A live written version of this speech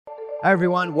Hi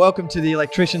everyone, welcome to the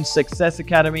Electrician Success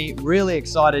Academy. Really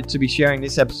excited to be sharing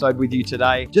this episode with you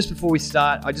today. Just before we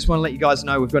start, I just want to let you guys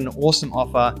know we've got an awesome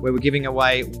offer where we're giving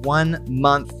away 1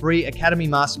 month free Academy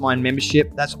Mastermind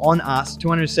membership. That's on us,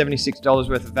 $276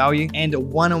 worth of value, and a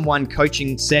one-on-one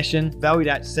coaching session valued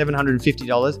at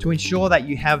 $750 to ensure that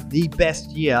you have the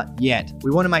best year yet. We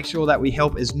want to make sure that we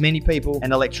help as many people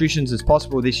and electricians as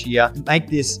possible this year, make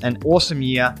this an awesome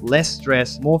year, less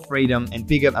stress, more freedom, and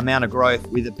bigger amount of growth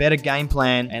with a better game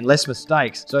plan and less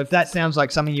mistakes. So if that sounds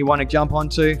like something you want to jump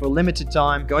onto for a limited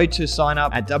time, go to sign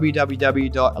up at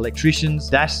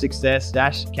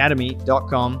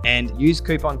www.electricians-success-academy.com and use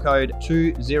coupon code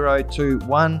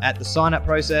 2021 at the sign up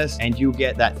process, and you'll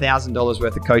get that $1,000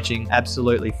 worth of coaching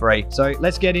absolutely free. So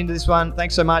let's get into this one.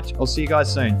 Thanks so much. I'll see you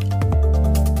guys soon.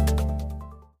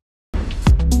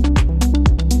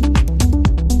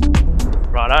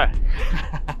 Righto.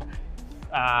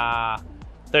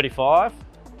 35,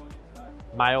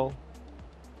 male,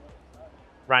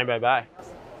 Rainbow Bay.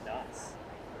 Nice.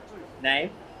 Name?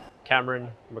 Cameron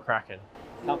McCracken.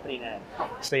 Company name?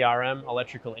 CRM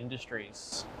Electrical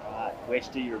Industries. Right. Where'd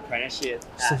you do your apprenticeship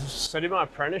So I did my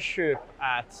apprenticeship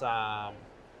at a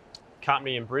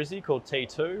company in Brizzy called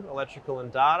T2 Electrical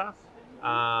and Data.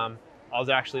 I was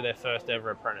actually their first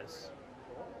ever apprentice.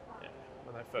 Yeah,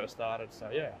 when they first started, so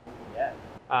yeah. Yeah.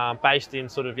 Based in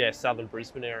sort of, southern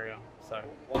Brisbane area. So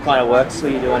What kind of works were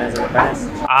you doing as an apprentice?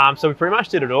 So we pretty much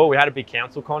did it all. We had a big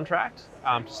council contract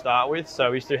to start with.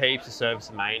 So we used to do heaps of service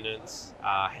and maintenance,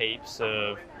 heaps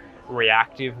of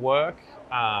reactive work,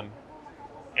 and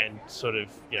sort of,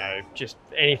 just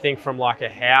anything from like a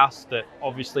house that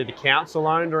obviously the council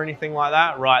owned or anything like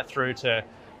that, right through to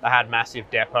they had massive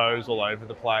depots all over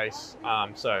the place.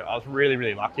 So I was really,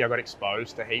 really lucky. I got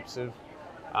exposed to heaps of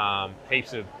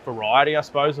variety, I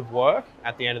suppose, of work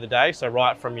at the end of the day. So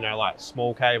right from, like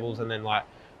small cables, and then like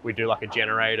we do like a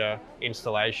generator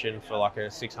installation for like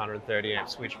a 630 amp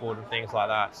switchboard and things like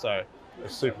that. So it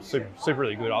was super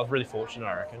really good. I was really fortunate,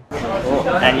 I reckon. Cool.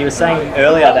 And you were saying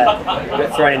earlier that you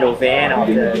got thrown into a van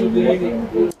after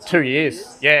 2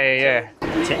 years. Yeah.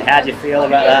 How'd you feel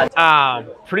about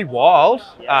that? Pretty wild.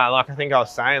 Like I think I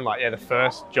was saying, like, the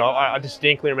first job, I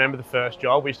distinctly remember the first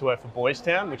job. We used to work for Boys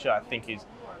Town, which I think is,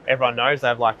 everyone knows, they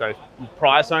have like those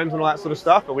prize homes and all that sort of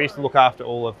stuff, but we used to look after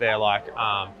all of their like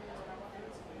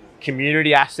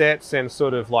community assets and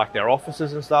sort of like their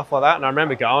offices and stuff like that. And I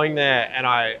remember going there and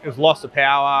it was loss of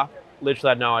power,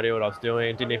 literally had no idea what I was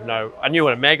doing, didn't even know, I knew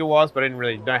what a mega was, but I didn't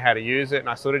really know how to use it. And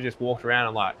I sort of just walked around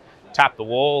and like tapped the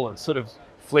wall and sort of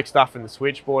flicked stuff in the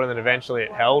switchboard, and then eventually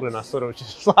it held, and I sort of was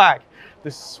just like,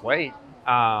 this is sweet.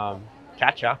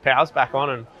 Catcher, power's back on,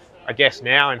 and I guess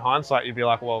now in hindsight you'd be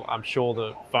like, well, I'm sure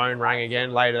the phone rang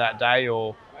again later that day,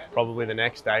 or probably the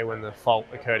next day when the fault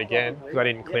occurred again, because I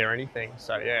didn't clear anything.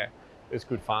 So yeah, it was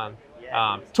good fun.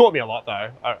 Taught me a lot though.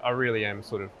 I really am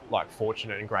sort of like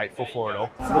fortunate and grateful for it all.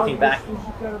 Looking back,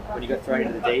 when you got thrown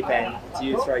into the deep end, do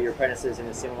you throw your apprentices in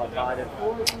a similar kind of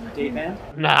deep end?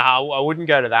 No, I wouldn't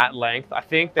go to that length. I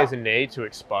think there's a need to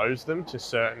expose them to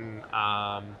certain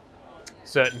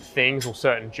things or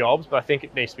certain jobs, but I think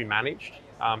it needs to be managed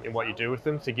in what you do with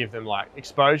them to give them like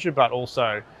exposure, but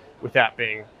also without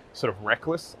being sort of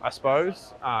reckless, I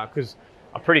suppose, because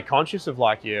I'm pretty conscious of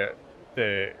like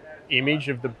the image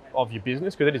of your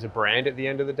business, because it is a brand at the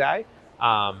end of the day.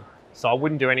 So I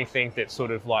wouldn't do anything that sort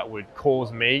of like would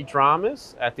cause me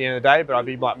dramas at the end of the day, but I'd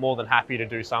be like more than happy to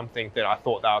do something that I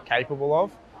thought they were capable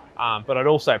of. But I'd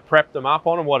also prep them up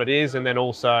on what it is, and then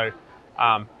also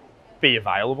be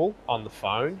available on the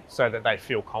phone so that they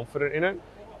feel confident in it.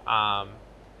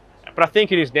 But I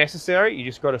think it is necessary. You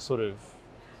just got to sort of,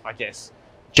 I guess,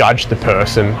 judge the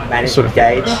person. Manage sort of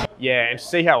gauge. Yeah, and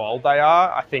see how old they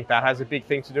are. I think that has a big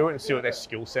thing to do with it, and see what their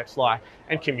skill set's like,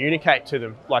 and communicate to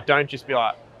them. Like, don't just be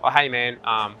like, oh, hey man,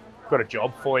 got a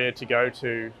job for you to go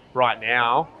to right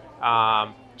now.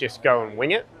 Just go and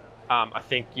wing it. I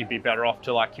think you'd be better off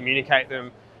to like communicate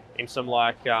them in some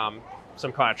like some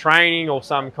kind of training or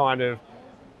some kind of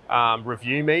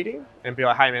review meeting, and be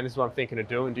like, hey man, this is what I'm thinking of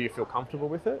doing. Do you feel comfortable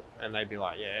with it? And they'd be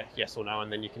like, yeah, yes or no,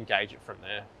 and then you can gauge it from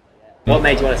there. What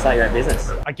made you want to start your own business?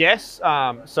 I guess,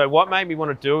 so what made me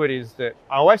want to do it is that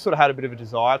I always sort of had a bit of a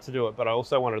desire to do it, but I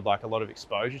also wanted like a lot of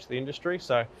exposure to the industry.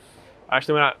 So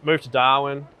actually when I moved to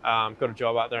Darwin, got a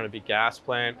job out there in a big gas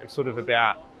plant, and sort of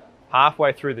about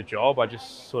halfway through the job, I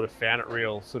just sort of found it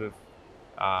real sort of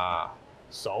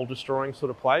soul destroying sort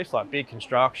of place, like big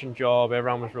construction job.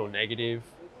 Everyone was real negative.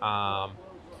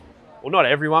 Well, not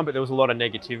everyone, but there was a lot of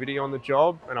negativity on the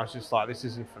job, and I was just like, this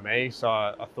isn't for me. So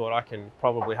I thought I can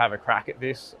probably have a crack at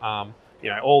this. you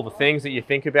know, all the things that you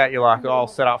think about. You're like, oh, I'll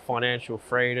set up financial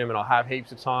freedom and I'll have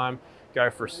heaps of time, go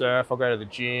for a surf, I'll go to the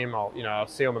gym, I'll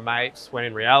see all my mates, when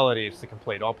in reality it's the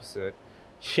complete opposite.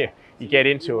 Yeah, you get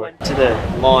into it. To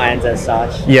the mines as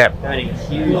such. Yep. Earning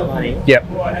huge money. Yep.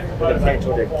 The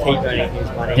potential to keep earning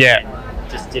huge money. Yeah.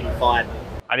 And just didn't find.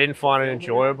 I didn't find it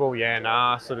enjoyable. Yeah,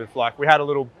 nah. Sort of like we had a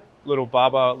little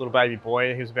Bubba, little baby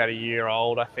boy. He was about a year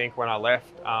old, I think, when I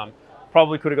left.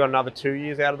 Probably could have got another 2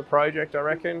 years out of the project, I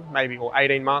reckon. Maybe, or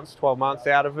 18 months, 12 months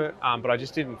out of it. But I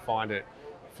just didn't find it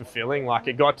fulfilling. Like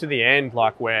it got to the end,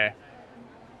 like where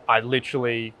I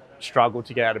literally struggled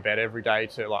to get out of bed every day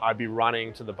to like, I'd be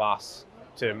running to the bus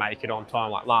to make it on time,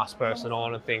 like last person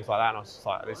on and things like that. And I was just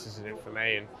like, this isn't it for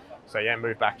me. And so yeah,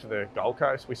 moved back to the Gold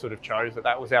Coast. We sort of chose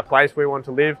that was our place we wanted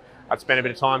to live. I'd spent a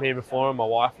bit of time here before, and my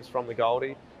wife is from the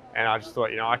Goldie. And I just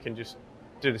thought, you know, I can just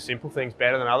do the simple things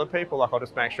better than other people. Like I'll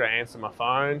just make sure I answer my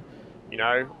phone, you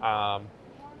know,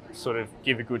 sort of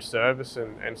give a good service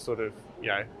and sort of, you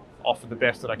know, offer the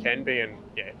best that I can be. And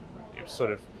yeah, it was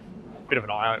sort of a bit of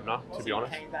an eye-opener, to be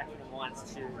honest. You came back in the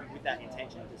mines with that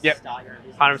intention to Yep. start your own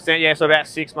business? 100%, yeah. So about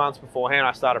 6 months beforehand,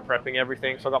 I started prepping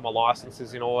everything. So I got my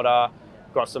licenses in order,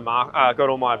 got some got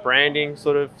all my branding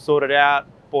sort of sorted out,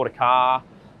 bought a car,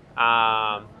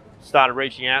 started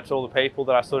reaching out to all the people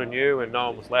that I sort of knew, and no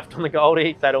one was left on the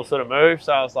Goldie. They'd all sort of moved.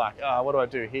 So I was like, oh, what do I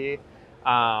do here?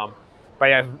 But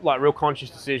yeah, like real conscious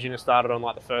decision. It started on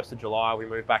like the 1st of July. We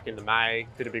moved back into May,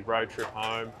 did a big road trip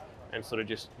home, and sort of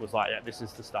just was like, yeah, this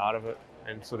is the start of it.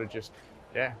 And sort of just,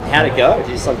 yeah. How'd it go? Did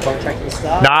you subcontract and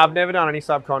start? No, I've never done any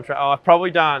subcontract. Oh, I've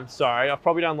probably done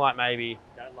like maybe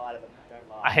Don't lie to them. Don't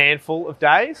lie. a handful of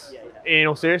days. Yeah. In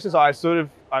all seriousness,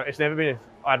 it's never been,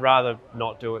 I'd rather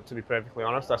not do it, to be perfectly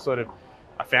honest. I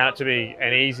found it to be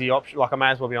an easy option. Like I may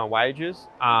as well be on wages.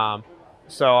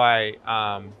 So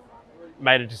I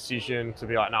made a decision to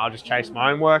be like, no, I'll just chase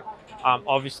my own work.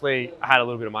 Obviously, I had a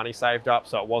little bit of money saved up,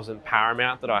 so it wasn't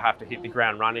paramount that I have to hit the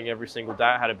ground running every single day.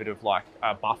 I had a bit of like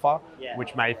a buffer,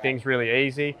 which made things really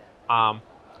easy.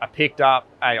 I picked up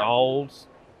a old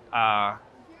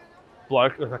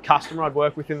bloke, a customer I'd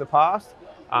worked with in the past,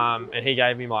 and he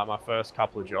gave me like my first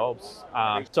couple of jobs.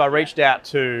 So I reached out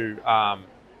to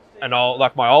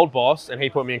my old boss, and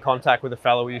he put me in contact with a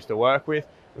fellow we used to work with.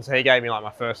 And so he gave me like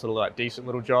my first little like decent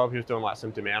little job. He was doing like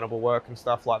some demountable work and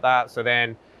stuff like that. So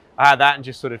then I had that and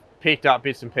just sort of picked up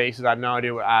bits and pieces. I had no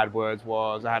idea what AdWords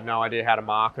was. I had no idea how to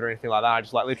market or anything like that. I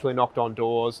just like literally knocked on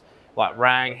doors, like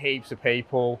rang heaps of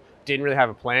people. Didn't really have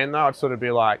a plan though. I'd sort of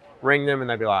be like, ring them and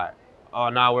they'd be like, oh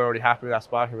no, we're already happy with our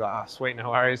spark. I'd be like, oh sweet,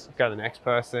 no worries. Go to the next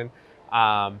person.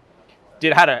 Had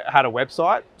a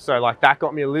website. So like that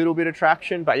got me a little bit of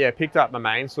traction, but yeah, picked up my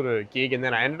main sort of gig. And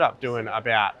then I ended up doing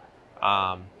about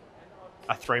a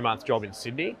 3-month job in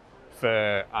Sydney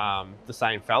for the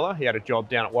same fella. He had a job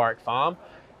down at Warwick Farm,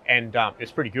 and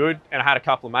it's pretty good. And I had a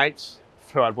couple of mates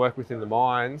who I'd worked with in the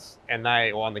mines, and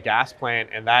or on the gas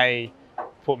plant, and they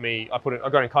put me. I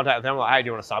got in contact with them. Like, hey, do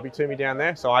you want to subby to me down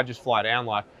there? So I just fly down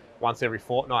like once every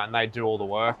fortnight, and they do all the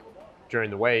work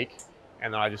during the week,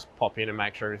 and then I just pop in and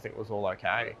make sure everything was all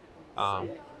okay.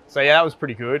 So yeah, that was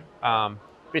pretty good.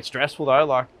 Bit stressful though.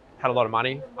 Like, had a lot of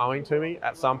money owing to me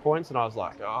at some points, and I was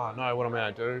like, oh no, what am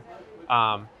I going to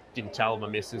do? Didn't tell my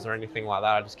missus or anything like that.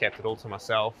 I just kept it all to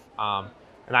myself. And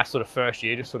that sort of first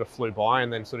year just sort of flew by,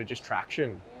 and then sort of just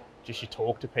traction. Just you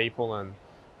talk to people, and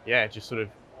yeah, just sort of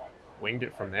winged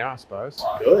it from there, I suppose.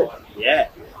 Good, yeah.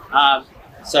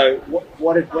 So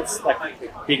what's like the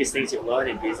biggest things you've learned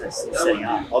in business and setting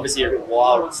up? Obviously you're a bit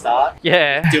wild at the start.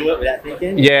 Yeah. Do it without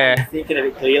thinking. Yeah. Thinking of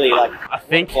it clearly. Like, I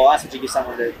think, what advice would you give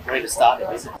someone wanting to start their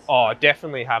business? Oh,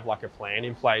 definitely have like a plan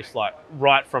in place, like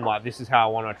right from like, this is how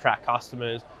I want to attract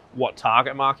customers, what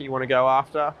target market you want to go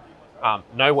after,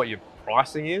 know what your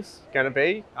pricing is going to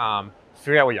be,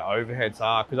 figure out what your overheads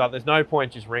are, because there's no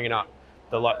point just ringing up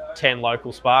the 10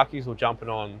 local Sparkies or jumping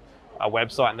on a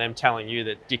website and them telling you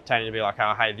that, dictating to be like,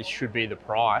 oh, hey, this should be the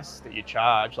price that you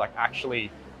charge. Like, actually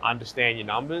understand your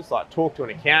numbers, like talk to an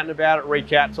accountant about it,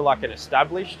 reach out to like an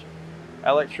established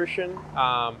electrician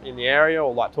in the area,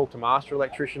 or like talk to master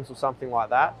electricians or something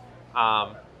like that.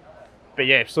 But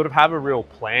yeah, sort of have a real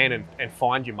plan and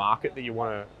find your market that you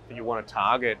want to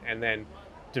target, and then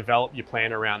develop your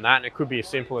plan around that. And it could be as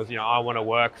simple as, you know, I want to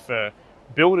work for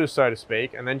builders, so to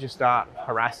speak, and then just start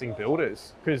harassing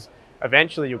builders, because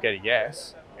eventually you'll get a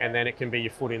yes, and then it can be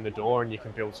your foot in the door and you can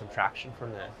build some traction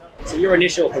from there. So your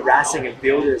initial harassing of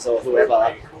builders or whoever,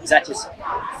 like, is that just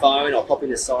phone or popping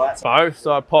to sites? Both.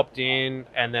 So I popped in,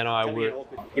 and then I would...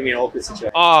 Give me an awkward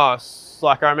situation. Oh,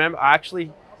 like I remember,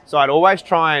 so I'd always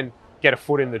try and get a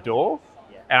foot in the door,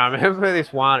 And I remember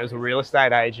this one, it was a real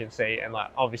estate agency, and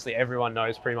like obviously everyone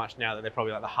knows pretty much now that they're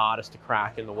probably like the hardest to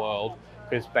crack in the world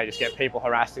because they just get people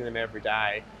harassing them every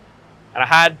day. And I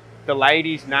had the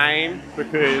lady's name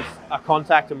because a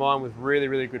contact of mine was really,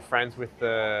 really good friends with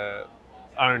the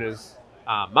owner's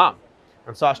mum.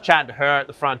 And so I was chatting to her at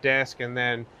the front desk, and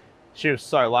then she was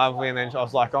so lovely. And then I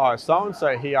was like, oh,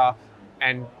 so-and-so here.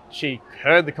 And she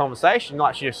heard the conversation,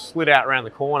 like she just slid out around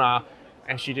the corner,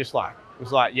 and she just like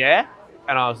was like, yeah.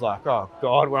 And I was like, oh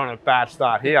God, we're on a bad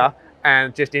start here.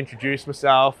 And just introduced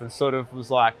myself and sort of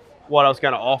was like what I was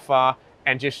going to offer.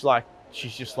 And just like,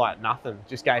 she's just like nothing,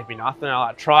 just gave me nothing. I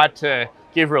like tried to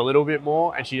give her a little bit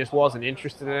more and she just wasn't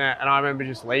interested in it. And I remember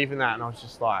just leaving that and I was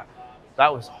just like,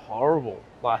 that was horrible.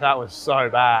 Like that was so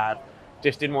bad.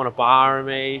 Just didn't want to bar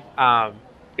me.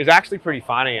 It was actually pretty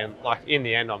funny. And like in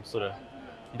the end, I'm sort of,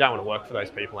 you don't want to work for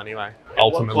those people anyway.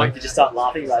 Ultimately. At what point did you start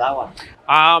laughing about that one?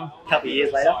 A couple of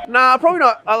years later? Nah, probably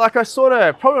not.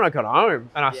 Probably when I got home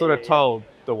and I sort of told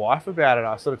the wife about it,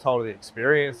 I sort of told her the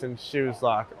experience and she was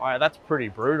like, oh, that's pretty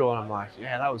brutal. And I'm like,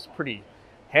 yeah, that was pretty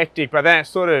hectic. But then it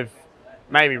sort of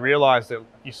made me realize that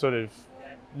you sort of,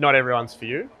 not everyone's for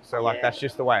you. So like, that's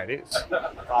just the way it is.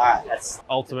 Alright, that's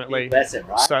ultimately. Lesson,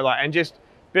 right? So like, and just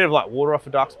a bit of like water off a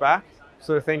duck's back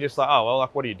sort of thing. Just like, oh, well,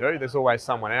 like, what do you do? There's always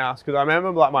someone else. Cause I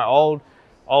remember like my old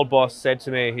boss said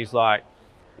to me, he's like,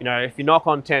 you know, if you knock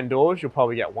on 10 doors, you'll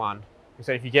probably get one. He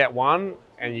said, if you get one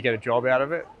and you get a job out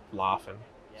of it, laughing.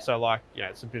 Yeah. So like, yeah,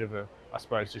 it's a bit of a, I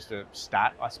suppose, just a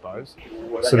stat, I suppose.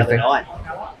 What about the other 9?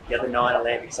 The other 9 are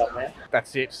landing somewhere.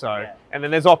 That's it. So, and then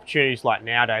there's opportunities like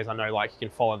nowadays, I know like you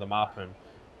can follow them up and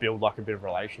build like a bit of a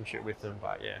relationship with them.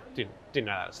 But yeah, didn't know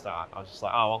that at the start. I was just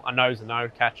like, oh, well, a no's a no,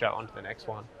 catch up, on to the next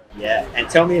one. Yeah, and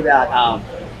tell me about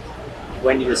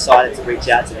when you decided to reach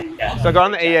out to them. So I got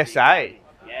on the ESA.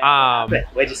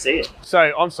 Where'd you see it?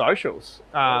 So on socials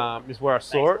is where I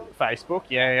saw it. Facebook,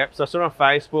 yeah. So I saw it on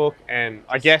Facebook, and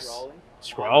I guess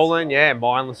scrolling, yeah,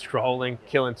 mindless scrolling,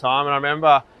 killing time. And I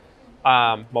remember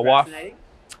my wife.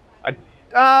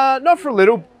 Not for a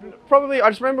little, probably. I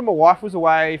just remember my wife was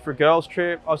away for a girls'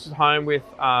 trip. I was just home with.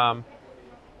 I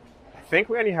think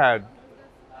we only had,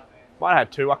 might have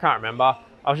had 2. I can't remember.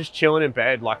 I was just chilling in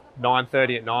bed like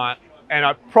 9:30 at night. And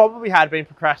I probably had been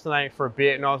procrastinating for a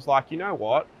bit, and I was like, you know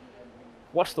what?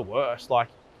 What's the worst? Like,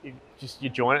 you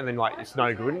join it, and then like it's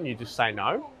no good, and you just say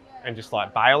no, and just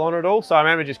like bail on it all. So I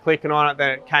remember just clicking on it, then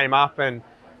it came up, and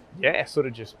yeah, sort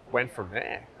of just went from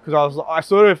there.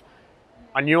 Because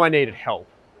I knew I needed help.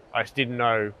 I just didn't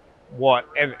know what,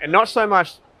 and not so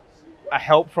much a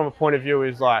help from a point of view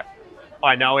is like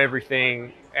I know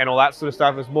everything and all that sort of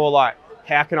stuff. It's more like,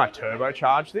 how can I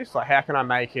turbocharge this? Like, how can I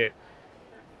make it?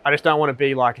 I just don't want to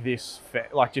be like this,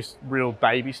 like just real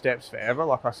baby steps forever.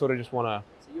 Like I sort of just want to.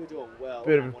 So you were doing well.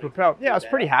 Bit of a propel. Yeah, I was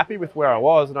pretty happy with where I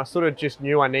was, and I sort of just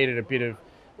knew I needed a bit of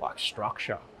like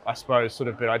structure, I suppose, sort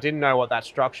of. But I didn't know what that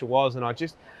structure was, and I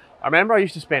remember I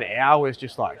used to spend hours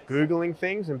just like Googling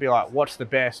things and be like, what's the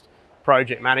best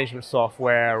project management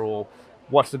software, or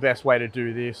what's the best way to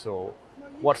do this, or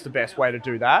what's the best way to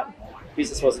do that.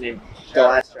 Business wasn't in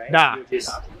dire straits. Nah. You were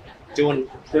just doing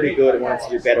pretty good and wanted to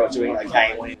do better, or doing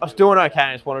okay. I was doing okay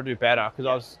and just wanted to do better because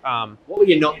I was. What were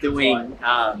you not doing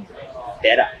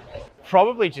better?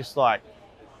 Probably just like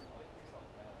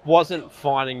wasn't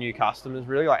finding new customers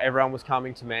really. Like everyone was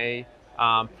coming to me.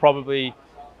 Probably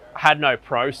had no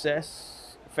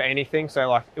process for anything, so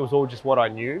like it was all just what I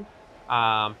knew,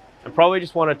 and probably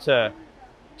just wanted to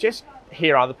just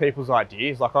hear other people's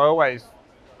ideas. Like I've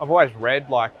always read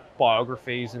like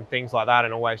biographies and things like that,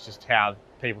 and always just how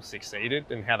people succeeded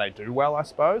and how they do well, I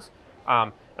suppose.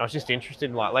 And I was just interested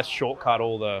in like, let's shortcut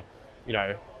all the,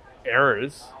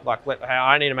 errors. Like how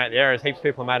I need to make the errors. Heaps of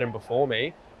people have made them before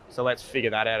me, so let's figure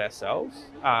that out ourselves.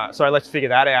 Let's figure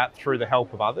that out through the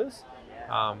help of others,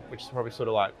 which is probably sort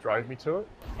of like drove me to it.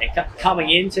 And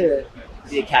coming into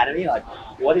the academy, like,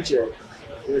 where did you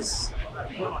start?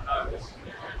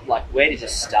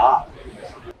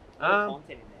 Content in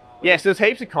there? Yeah, so there's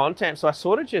heaps of content. So I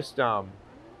sort of just, I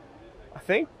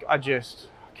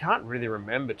can't really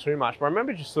remember too much, but I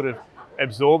remember just sort of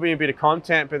absorbing a bit of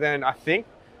content. But then I think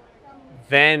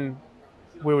then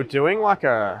we were doing like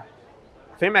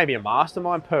maybe a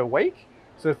mastermind per week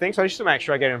sort of thing. So just to make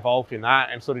sure I get involved in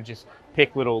that and sort of just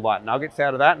pick little like nuggets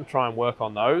out of that and try and work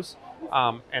on those.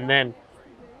 And then,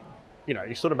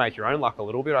 you sort of make your own luck a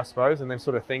little bit, I suppose. And then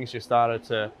sort of things just started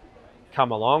to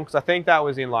come along. Because I think that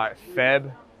was in like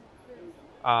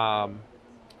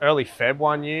early Feb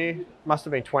one year. Must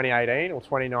have been 2018 or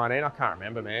 2019. I can't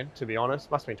remember, man, to be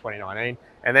honest. Must have been 2019.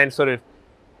 And then sort of,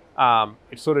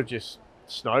 it sort of just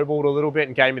snowballed a little bit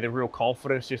and gave me the real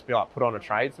confidence just to be like put on a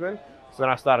tradesman. So then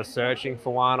I started searching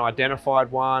for one,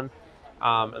 identified one,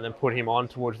 and then put him on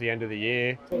towards the end of the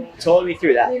year. Talk me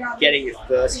through that, getting your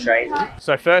first tradie.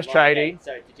 So first tradie.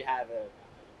 So did you have a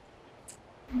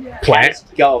Plan. How did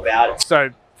you go about it? So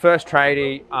first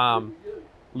tradie,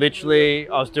 literally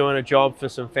I was doing a job for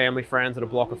some family friends at a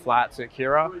block of flats at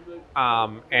Kira,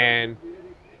 and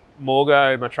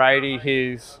Morgo, my tradie,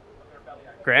 his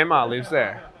grandma lives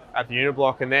there at the unit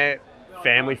block, and they're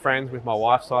family friends with my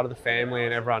wife's side of the family,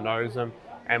 and everyone knows them.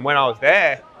 And when I was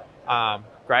there,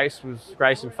 Grace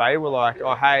and Faye were like,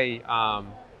 oh hey,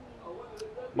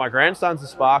 my grandson's a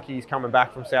Sparky, he's coming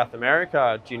back from South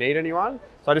America, do you need anyone?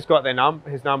 So I just got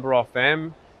his number off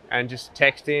them and just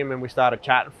texted him, and we started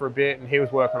chatting for a bit, and he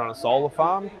was working on a solar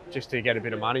farm just to get a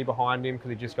bit of money behind him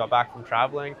because he just got back from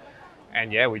traveling.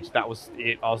 And yeah, that was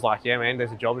it. I was like, yeah man,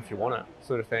 there's a job if you want it,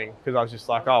 sort of thing, because I was just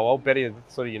like, oh well, better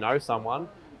sort of, you know, someone,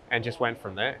 and just went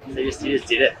from there. So you just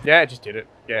did it? Yeah, just did it,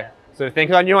 yeah. Sort of thing,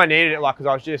 because I knew I needed it, like, because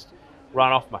I was just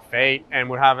run off my feet, and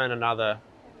we'd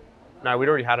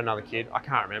already had another kid, I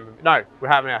can't remember. No, we're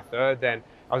having our third then.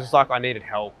 I was just like, I needed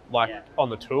help, like on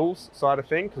the tools side of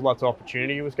things, because lots of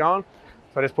opportunity was going.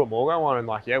 So I just put Morgo on, and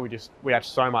like, yeah, we had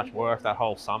so much work that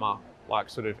whole summer, like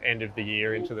sort of end of the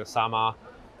year into the summer.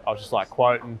 I was just like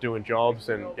quoting, doing jobs,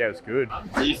 and yeah, it was good.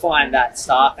 Did you find that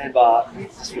staff member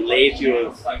just relieved you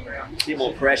of a bit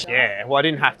more pressure? Yeah, well, I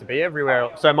didn't have to be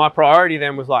everywhere. So my priority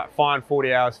then was like find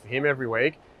 40 hours for him every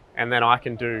week, and then I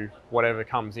can do whatever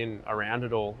comes in around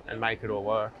it all and make it all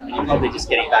work. And you're probably just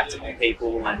getting back to more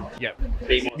people and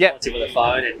being more responsive with the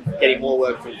phone and getting more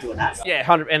work from doing that stuff. Yeah,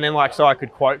 100. And then like, so I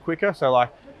could quote quicker. So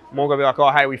like, more gonna be like,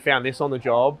 oh hey, we found this on the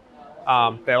job.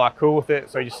 They're like cool with it,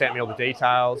 so he just sent me all the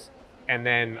details, and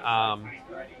then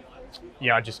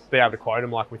I'd just be able to quote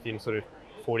them like within sort of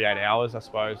 48 hours, I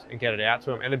suppose, and get it out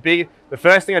to them. And the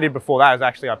first thing I did before that was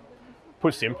actually I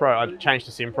put Simpro. I changed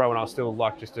to Simpro when I was still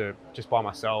like just by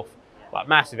myself. Like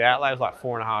massive outlay, it was like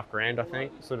 $4.5 grand, I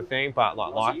think, sort of thing. But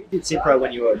like you did Simpro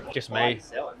when you were just me.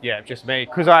 Yeah, just me.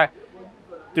 Because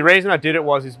the reason I did it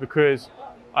was because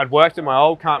I'd worked at my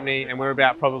old company, and we were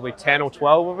about probably 10 or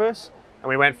 12 of us, and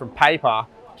we went from paper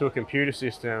to a computer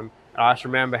system. And I just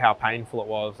remember how painful it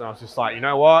was, and I was just like, you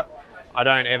know what? I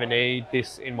don't ever need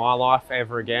this in my life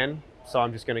ever again. So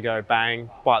I'm just going to go bang,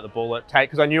 bite the bullet,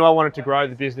 because I knew I wanted to grow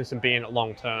the business and be in it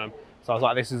long term. So I was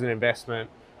like, this is an investment.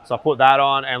 So I put that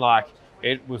on, and like,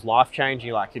 it was life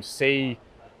changing. Like, you'd see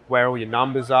where all your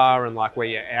numbers are, and like where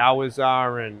your hours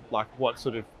are, and like what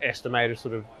sort of estimated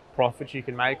sort of profits you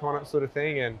can make on it, sort of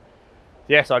thing. And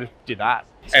yeah, so I just did that.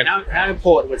 So and how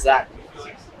important was that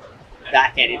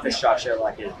back end infrastructure,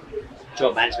 like a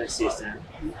job management system,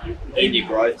 in your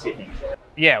growth, do you think?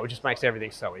 Yeah, it just makes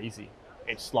everything so easy.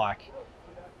 It's like,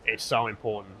 it's so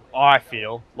important. I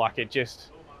feel like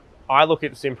I look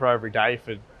at Simpro every day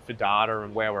for data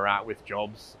and where we're at with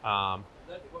jobs.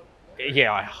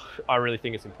 Yeah, I really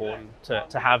think it's important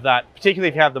to have that, particularly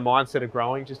if you have the mindset of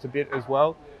growing just a bit as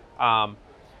well.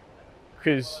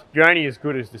 Because you're only as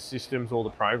good as the systems or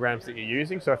the programs that you're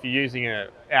using. So if you're using a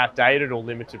outdated or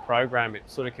limited program,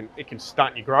 it can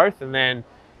stunt your growth. And then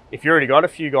if you already got a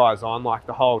few guys on, like,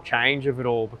 the whole change of it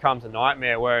all becomes a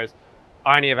nightmare. Whereas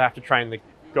I only ever have to train the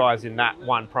guys in that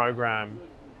one program,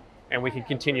 and we can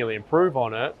continually improve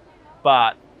on it.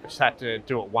 But I just had to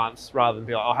do it once rather than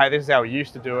be like, oh hey, this is how we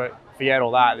used to do it. Forget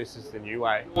all that. This is the new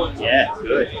way. Yeah,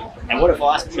 good. And what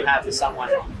advice would you have for someone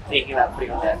thinking about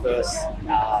putting on their first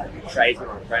tradesman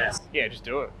or apprentice? Yeah, just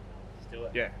do it. Just do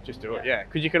it. Yeah, just do it. Yeah,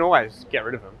 because you can always get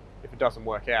rid of them if it doesn't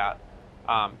work out.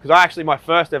 Because my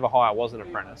first ever hire was an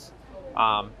apprentice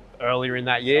earlier in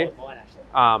that year.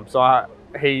 After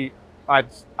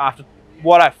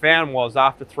what I found was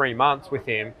after 3 months with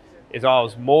him is I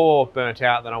was more burnt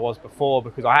out than I was before,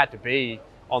 because I had to be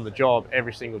on the job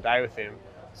every single day with him.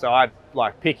 So I'd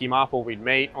like pick him up, or we'd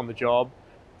meet on the job.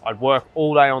 I'd work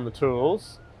all day on the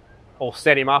tools, or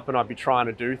set him up, and I'd be trying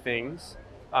to do things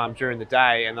during the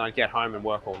day, and then I'd get home and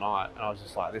work all night. And I was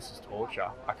just like, this is torture.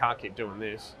 I can't keep doing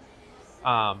this.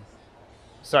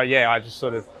 So yeah, I just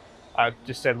said,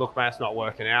 look, man, it's not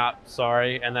working out.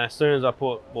 Sorry. And then as soon as I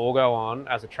put Morgo on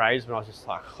as a tradesman, I was just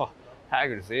like, oh, how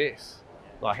good is this?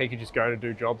 Like, he could just go to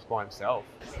do jobs by himself.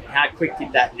 How quick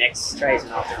did that next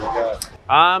tradesman after go?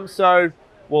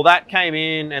 Well, that came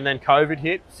in, and then COVID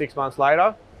hit 6 months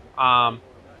later.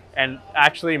 And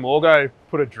actually, Morgo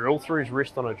put a drill through his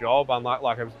wrist on a job.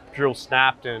 Like a drill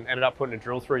snapped and ended up putting a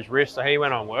drill through his wrist. So he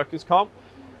went on workers' comp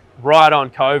right on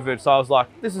COVID. So I was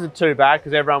like, this isn't too bad,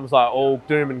 because everyone was like all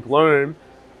doom and gloom.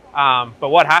 But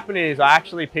what happened is I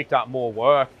actually picked up more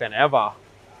work than ever.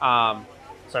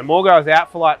 So Morgo was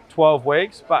out for like 12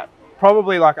 weeks, but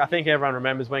probably like, I think everyone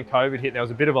remembers when COVID hit, there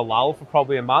was a bit of a lull for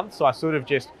probably a month. So I sort of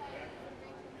just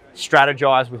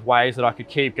strategized with ways that I could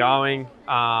keep going.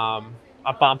 I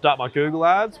bumped up my Google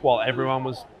ads while everyone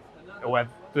was, or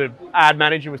the ad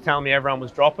manager was telling me everyone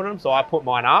was dropping them. So I put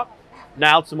mine up,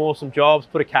 nailed some awesome jobs,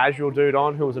 put a casual dude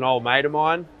on who was an old mate of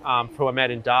mine, who I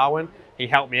met in Darwin. He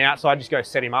helped me out. So I just go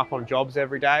set him up on jobs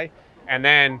every day, and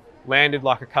then landed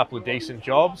like a couple of decent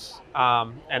jobs.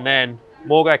 And then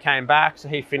Morgo came back, so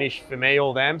he finished for me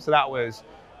all them. So that was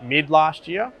mid last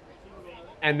year.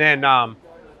 And then,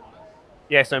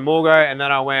 yeah, so Morgo, and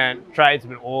then I went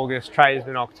tradesman August,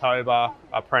 tradesman October,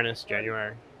 apprentice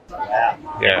January.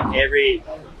 Wow. Yeah.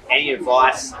 Any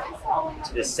advice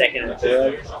to the second and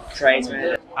third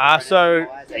tradesman? So,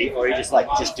 Or you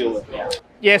just do it?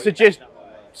 yeah,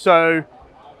 so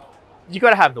you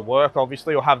got to have the work,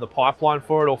 obviously, or have the pipeline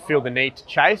for it, or feel the need to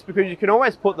chase, because you can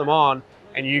always put them on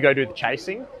and you go do the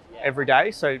chasing every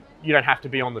day, so you don't have to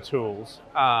be on the tools,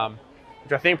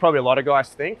 which I think probably a lot of guys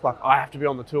think, like, I have to be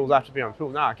on the tools, I have to be on the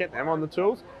tools. No, get them on the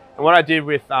tools. And what I did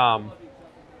with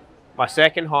my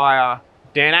second hire,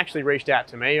 Dan actually reached out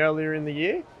to me earlier in the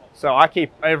year, so I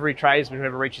keep every tradesman,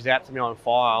 whoever reaches out to me, on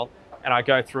file, and I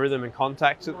go through them and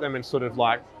contact them and sort of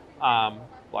like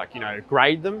you know,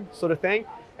 grade them, sort of thing.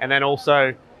 And then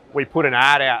also we put an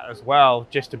ad out as well,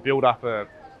 just to build up a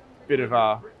bit of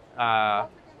a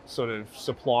sort of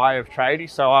supply of tradies.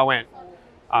 So I went,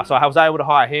 so I was able to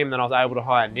hire him, then I was able to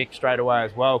hire Nick straight away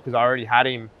as well, because I already had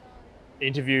him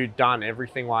interviewed, done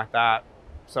everything like that.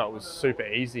 So it was super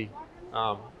easy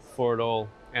for it all.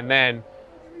 And then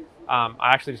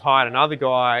I actually just hired another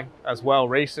guy as well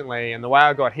recently. And the way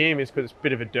I got him is because it's a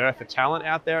bit of a dearth of talent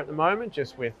out there at the moment,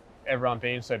 just with everyone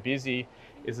being so busy,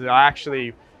 is that I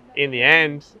actually, in the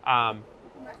end,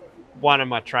 one of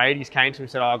my tradies came to me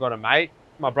and said, oh, I got a mate,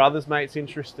 my brother's mate's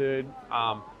interested.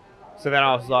 So then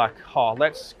I was like, oh,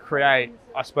 let's create,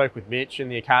 I spoke with Mitch in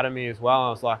the academy as well. I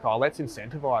was like, oh, let's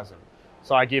incentivize them.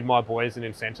 So I give my boys an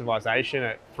incentivization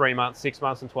at 3 months, 6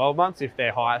 months and 12 months if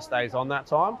their hire stays on that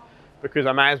time, because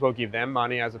I may as well give them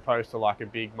money as opposed to like a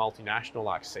big multinational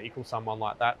like Seek or someone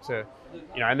like that to,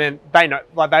 you know, and then they know,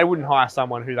 like, they wouldn't hire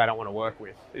someone who they don't want to work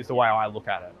with, is the way I look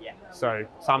at it. Yeah. So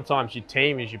sometimes your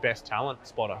team is your best talent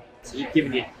spotter. So you've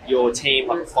given your team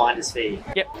like a finder's fee.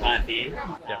 Yep. Kind of thing.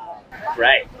 Yep.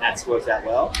 Great. That's worked out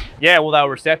well. Yeah, well, they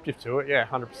were receptive to it. Yeah,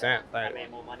 100%. I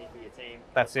mean, more money for your team.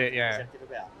 That's it, yeah. Receptive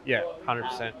about. Yeah,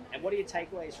 100%. And what are your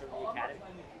takeaways from the academy?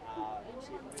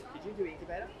 Did you do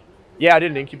incubator? Yeah, I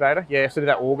did an incubator. Yeah, so I did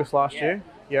that August last year.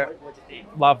 Yeah. What'd you think?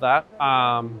 Love that.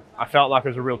 I felt like it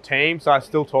was a real team, so I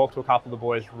still talk to a couple of the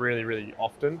boys really, really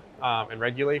often and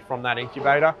regularly from that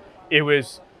incubator. It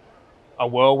was a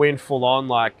whirlwind, full on.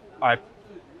 Like, I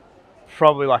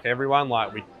probably, like everyone,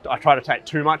 like I try to take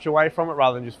too much away from it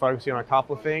rather than just focusing on a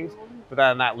couple of things. But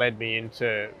then that led me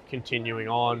into continuing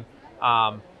on.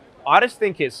 I just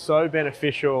think it's so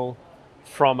beneficial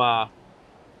from a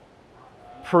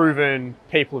proven,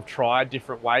 people have tried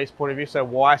different ways point of view. So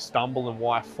why stumble and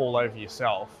why fall over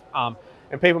yourself? And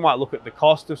people might look at the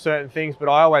cost of certain things, but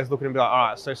I always look at it and be like, all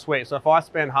right, so sweet. So if I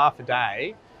spend half a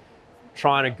day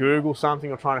trying to Google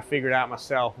something or trying to figure it out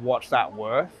myself, what's that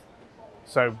worth?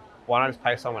 So why don't I just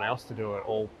pay someone else to do it,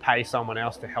 or pay someone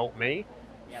else to help me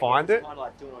find it? It's kind of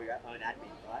like doing all your own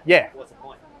admin, right? Yeah. What's the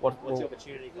point? What's the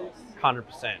opportunity cost?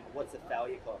 100%. What's the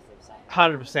failure cost of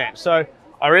something? 100%. So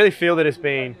I really feel that it's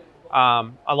been,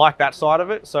 I like that side of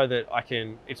it, so that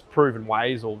it's proven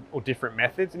ways or different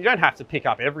methods. And you don't have to pick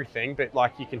up everything, but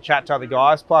like you can chat to other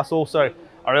guys. Plus also,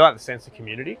 I really like the sense of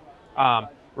community.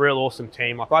 Real awesome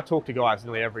team. Like I talk to guys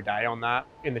nearly every day on that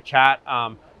in the chat.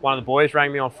 One of the boys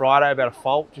rang me on Friday about a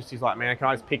fault. Just he's like, man, can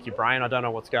I just pick your brain? I don't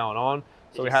know what's going on.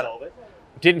 So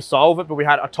didn't solve it, but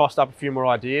I tossed up a few more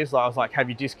ideas. Like I was like, have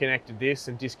you disconnected this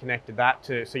and disconnected that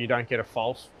so you don't get a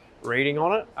false reading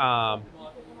on it?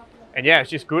 And yeah, it's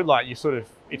just good. Like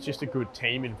it's just a good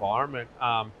team environment.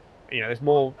 You know, there's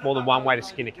more than one way to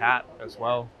skin a cat as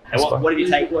well. And what have your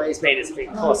takeaways been? Has it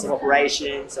been cost of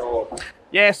operations or?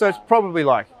 Yeah, so it's probably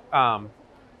like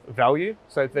value.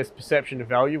 So there's perception of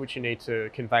value, which you need to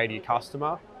convey to your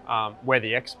customer. We're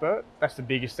the expert. That's the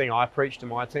biggest thing I preach to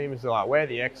my team is like, we're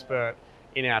the expert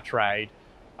in our trade.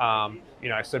 You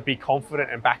know, so be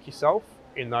confident and back yourself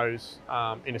in those,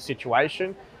 in a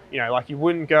situation. You know, like you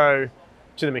wouldn't go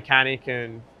to the mechanic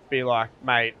and be like,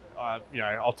 mate, you know,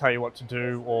 I'll tell you what to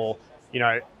do. Or, you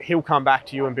know, he'll come back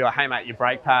to you and be like, hey mate, your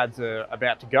brake pads are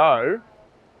about to go.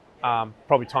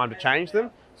 Probably time to change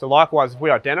them. So likewise, if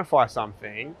we identify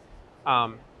something,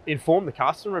 inform the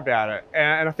customer about it.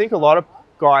 And I think a lot of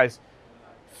guys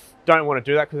don't want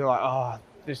to do that because they're like, oh,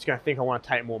 they're just going to think I want to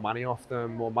take more money off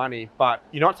them, more money. But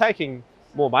you're not taking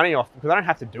more money off them because they don't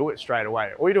have to do it straight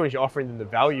away. All you're doing is you're offering them the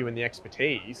value and the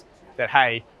expertise that,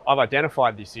 hey, I've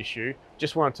identified this issue.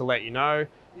 Just wanted to let you know,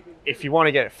 if you want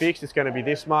to get it fixed, it's going to be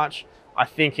this much. I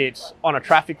think it's on a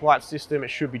traffic light system. It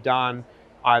should be done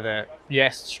either,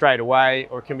 yes, straight away,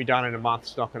 or it can be done in a month.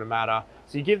 It's not going to matter.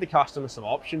 So you give the customer some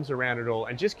options around it all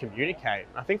and just communicate.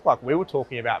 I think like we were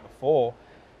talking about before,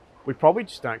 we probably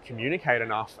just don't communicate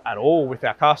enough at all with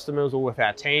our customers or with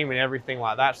our team and everything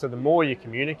like that. So the more you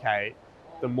communicate,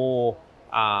 the more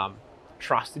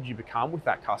trusted you become with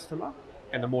that customer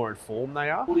and the more informed they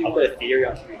are. I've got a theory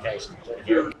on communication.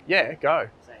 Yeah, go.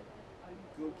 Saying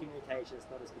good communication is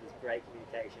not as good as great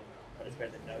communication, but it's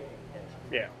better than no communication.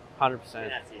 Yeah, 100%.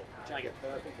 And that's it. You're trying to get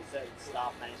perfect for certain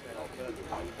staff management or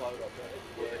perfect quote or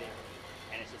perfect wording,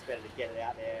 and it's just better to get it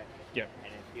out there Yeah.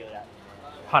 and then feel it out.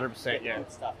 100%, Get yeah.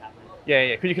 good stuff happening.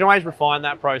 Yeah, because you can always refine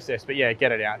that process, but yeah,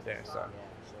 get it out there. So, Yeah,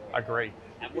 for I sure. agree.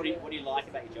 And what do you like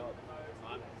about your job?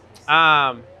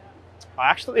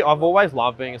 I've always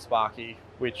loved being a Sparky,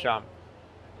 which a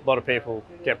lot of people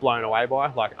get blown away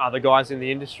by. Like other guys in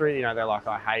the industry, you know, they're like,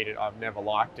 I hate it, I've never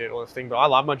liked it, or this thing. But I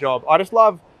love my job. I just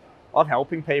love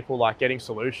helping people, like getting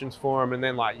solutions for them, and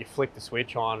then like you flick the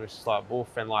switch on, and it's just like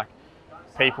woof, and like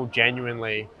people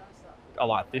genuinely are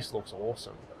like, this looks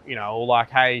awesome, you know, or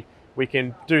like, hey, we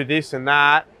can do this and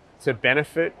that to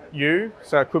benefit you.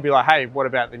 So it could be like, hey, what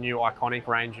about the new iconic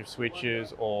range of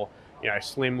switches, or you know,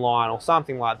 slimline or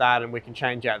something like that, and we can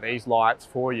change out these lights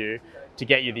for you to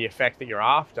get you the effect that you're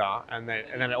after, and then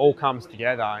it all comes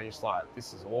together, and you're just like,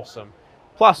 this is awesome.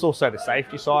 Plus also the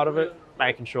safety side of it,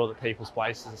 making sure that people's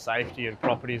places are safety and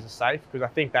properties are safe, because I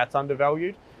think that's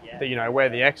undervalued. Yeah. That, you know, we're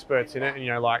the experts in it, and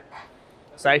you know, like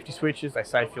safety switches, they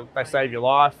save your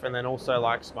life, and then also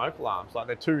like smoke alarms. Like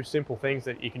they're two simple things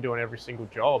that you can do on every single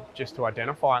job just to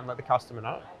identify and let the customer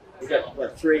know. We've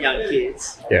got 3 young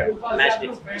kids. Yeah.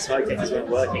 Imagine if smoke detectors weren't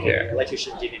working, Yeah. and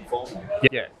electricians didn't inform them.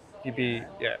 Yeah, you'd be,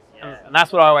 yeah. Yeah. And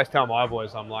that's what I always tell my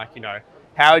boys. I'm like, you know,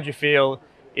 how would you feel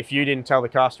if you didn't tell the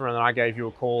customer and then I gave you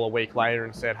a call a week later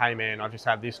and said, hey man, I've just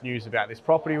had this news about this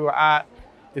property we're at,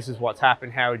 this is what's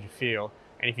happened, how would you feel?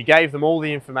 And if you gave them all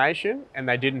the information and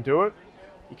they didn't do it,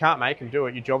 you can't make them do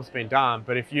it, your job's been done.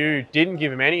 But if you didn't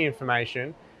give them any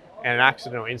information and an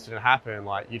accident or incident happened,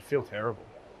 like you'd feel terrible.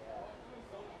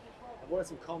 And what are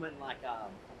some common, like,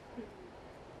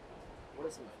 what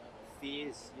are some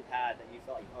fears you've had that you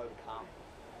felt like you've overcome?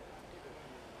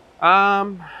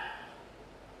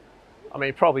 I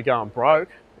mean, probably going broke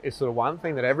is sort of one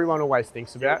thing that everyone always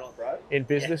thinks Still about not broke? in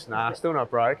business. Yeah. Nah, still not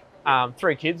broke.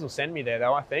 3 kids will send me there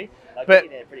though, I think. They'll But- get you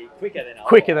there pretty quicker than others.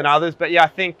 Quicker than others. But yeah, I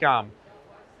think,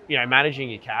 you know, managing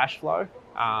your cash flow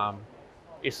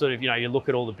is sort of, you know, you look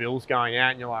at all the bills going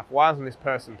out and you're like, why isn't this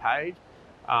person paid?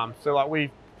 So like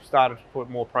we've started to put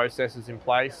more processes in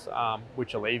place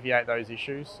which alleviate those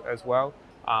issues as well.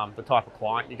 The type of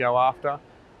client you go after.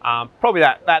 Probably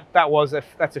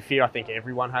that's a fear I think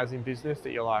everyone has in business,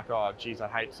 that you're like, oh geez,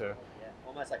 I'd hate to. Yeah,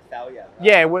 almost like failure. Right?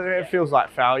 Yeah, well, it feels like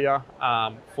failure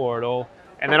for it all.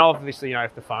 And then obviously, you know,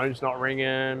 if the phone's not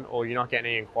ringing or you're not getting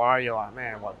any inquiry, you're like,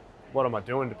 man, what am I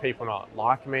doing? Do people not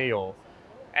like me? Or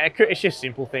and it's just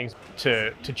simple things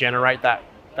to generate that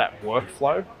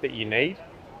workflow that you need.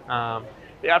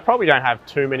 Yeah, I probably don't have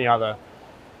too many other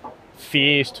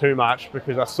fears too much,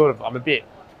 because I'm a bit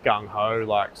gung ho,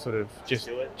 like sort of just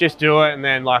do it, and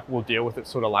then like we'll deal with it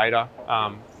sort of later.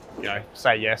 You know,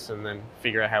 say yes and then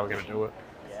figure out how we're going to do it.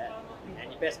 Yeah.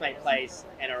 And your best mate plays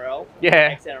NRL. Yeah.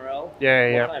 Ex-NRL.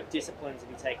 Yeah. What kind of disciplines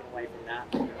have you taken away from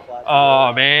that?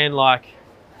 Oh man, like,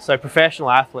 so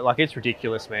professional athlete, like it's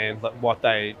ridiculous, man. Like what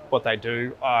they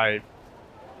do. I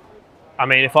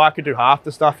mean, if I could do half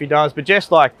the stuff he does, but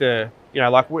just like you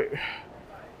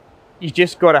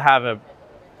just got to have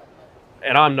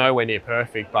and I'm nowhere near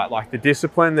perfect, but like the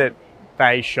discipline that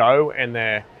they show and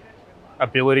their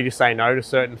ability to say no to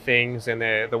certain things and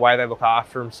the way they look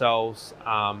after themselves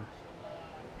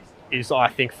is, I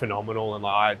think, phenomenal. And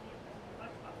like,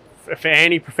 for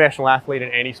any professional athlete in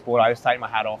any sport, I just take my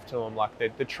hat off to them. Like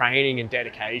the training and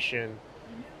dedication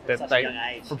that Such a young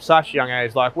age. from such a young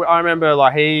age. Like I remember,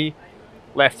 like he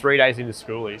left 3 days into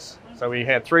schoolies, so we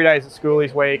had 3 days at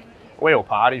schoolies week. We all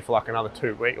partied for like another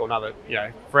 2 weeks or another, you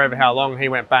know, forever how long. He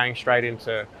went bang straight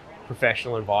into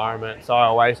professional environment. So I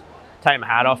always take my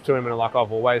hat off to him, and like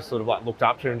I've always sort of like looked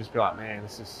up to him and just be like, man,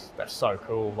 that's so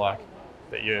cool. Like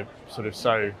that you're sort of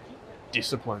so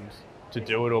disciplined to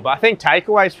do it all. But I think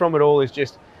takeaways from it all is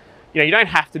just, you know, you don't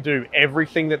have to do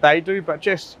everything that they do, but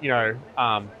just, you know,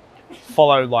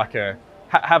 follow like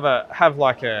have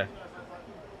like a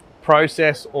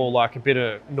process or like a bit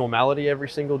of normality every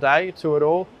single day to it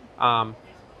all.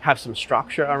 Have some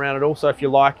structure around it all. So if you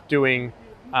like doing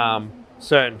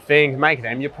certain things, make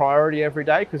them your priority every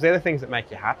day, because they're the things that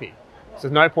make you happy. So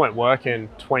there's no point working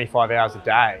 25 hours a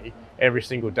day every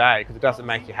single day because it doesn't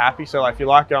make you happy. So like if you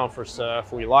like going for a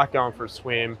surf, or you like going for a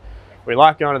swim, or you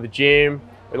like going to the gym,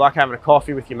 or you like having a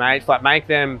coffee with your mates, like make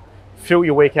them fill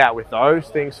your week out with those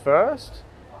things first,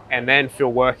 and then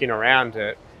fill working around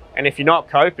it. And if you're not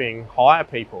coping, hire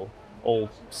people or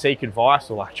seek advice,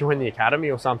 or like join the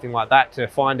academy or something like that to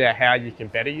find out how you can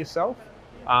better yourself.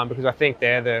 Because I think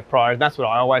they're the priority. That's what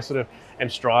I always sort of am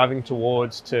striving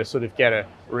towards, to sort of get a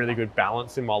really good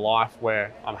balance in my life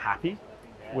where I'm happy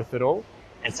with it all.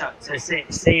 And so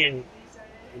seeing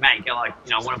your mate go like,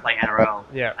 I want to play NRL.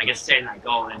 Yeah. I guess setting that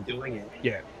goal and doing it.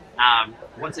 Yeah.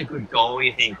 What's a good goal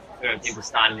you think for people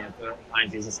starting their own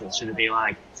businesses? Should it be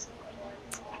like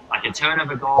a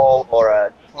turnover goal or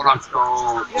a product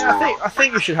goal? Yeah, I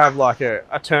think you should have like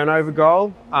a turnover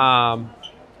goal.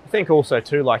 I think also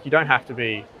too, like you don't have to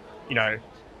be, you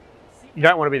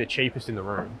don't want to be the cheapest in the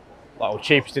room, like, or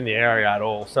cheapest in the area at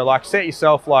all. So like set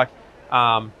yourself like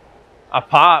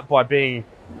apart by being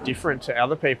different to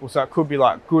other people. So it could be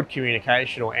like good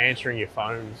communication or answering your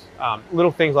phones,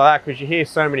 little things like that, because you hear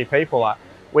so many people, like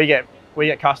we get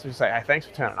customers who say, hey, thanks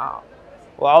for turning up.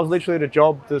 Well, I was literally at a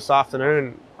job this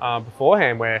afternoon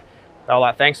beforehand where they were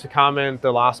like, thanks for coming,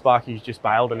 the last sparky just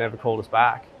bailed and never called us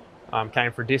back.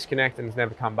 Came for a disconnect and has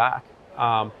never come back.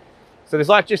 So there's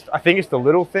like I think it's the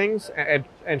little things,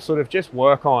 and sort of just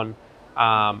work on,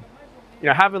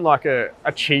 having like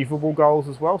achievable goals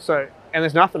as well. So, and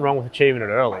there's nothing wrong with achieving it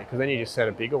early, because then you just set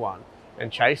a bigger one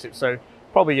and chase it. So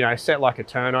probably, set like a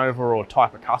turnover or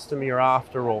type of customer you're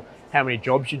after, or how many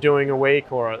jobs you're doing a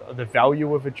week, or the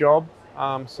value of a job,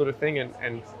 sort of thing,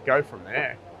 and go from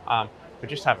there. But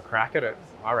just have a crack at it,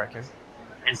 I reckon.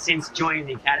 And since joining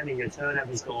the academy, your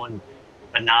turnover's gone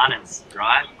bananas,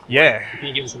 right? Yeah. Can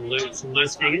you give us some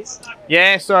loose figures?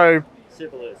 Yeah, so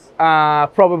Super loose.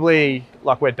 probably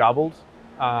like we're doubled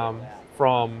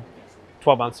from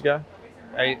 12 months ago,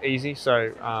 easy.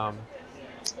 So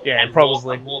yeah, and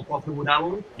probably more profitable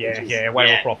double. Yeah, way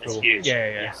more profitable. That's huge.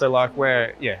 Yeah. So like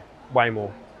we're way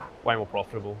more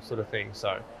profitable sort of thing.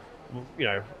 So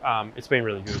it's been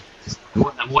really good.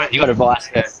 What you got advice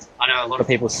for? I know a lot of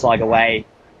people slug away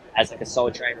as like a sole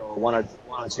trader or one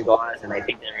or two guys, and they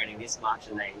think they're earning this much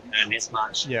and they earn this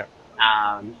much. Yeah.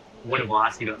 What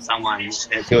advice you got someone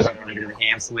that feels like they're on a bit of a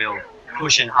hamster wheel,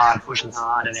 pushing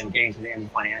hard, and then getting to the end of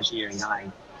the financial year and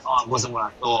going, oh, it wasn't what I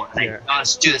thought. And they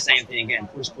just do the same thing again,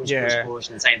 push, and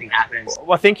the same thing happens.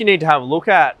 Well, I think you need to have a look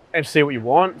at and see what you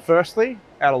want firstly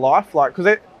out of life, like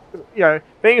because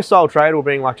being a sole trader or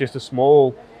being like just a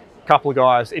small couple of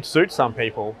guys, it suits some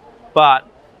people, but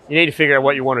you need to figure out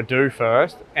what you want to do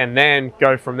first, and then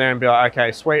go from there and be like,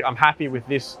 okay, sweet, I'm happy with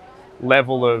this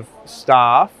level of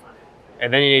staff,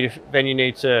 and then you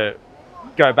need to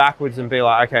go backwards and be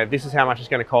like, okay, this is how much it's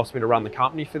going to cost me to run the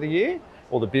company for the year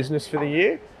or the business for the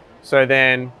year. So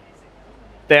then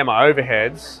they're my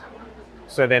overheads.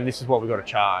 So then this is what we've got to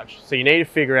charge. So you need to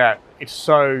figure out,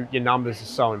 your numbers are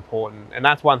so important. And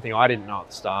that's one thing I didn't know at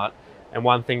the start. And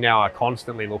one thing now I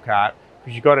constantly look at,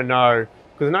 because you've got to know,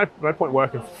 because there's no point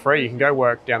working for free. You can go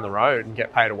work down the road and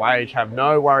get paid a wage, have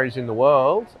no worries in the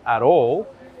world at all,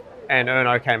 and earn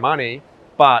okay money.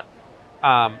 But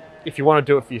if you want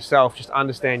to do it for yourself, just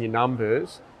understand your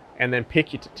numbers and then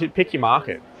pick your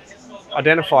market.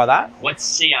 Identify that.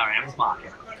 What's CRM's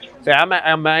market? So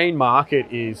our main market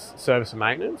is service and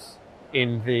maintenance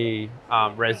in the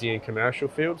resi and commercial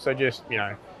field. So just,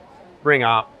 bring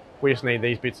up, we just need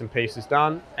these bits and pieces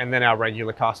done. And then our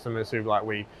regular customers who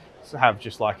we have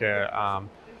just like a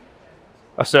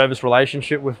service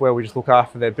relationship with, where we just look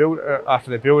after their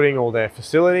building or their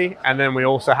facility. And then we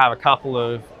also have a couple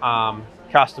of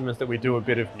customers that we do a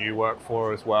bit of new work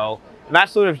for as well. And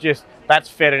that's sort of that's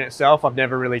fed in itself. I've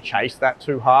never really chased that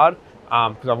too hard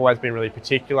because I've always been really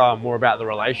particular. I'm more about the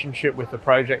relationship with the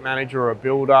project manager or a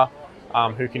builder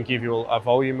who can give you a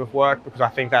volume of work, because I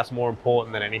think that's more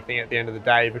important than anything at the end of the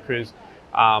day, because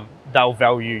they'll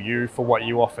value you for what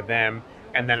you offer them,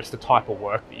 and then it's the type of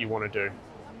work that you want to do.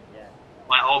 Yeah.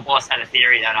 My old boss had a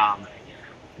theory that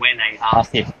when they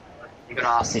asked if he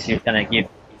got asked if he was going to give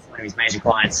one of his major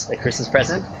clients a Christmas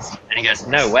present, and he goes,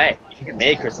 no way, you can get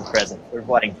me a Christmas present. We're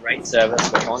providing great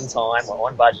service, we're on time, we're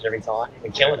on budget every time,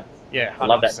 we're killing it. Yeah, 100%. I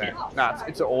love that theory. No,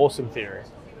 it's an awesome theory.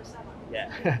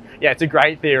 Yeah. Yeah, it's a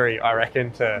great theory, I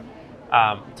reckon, to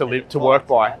work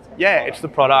by. Yeah, it's the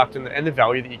product and the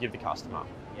value that you give the customer,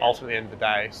 ultimately at the end of the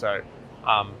day. So,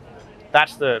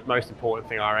 that's the most important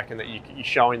thing, I reckon, that you're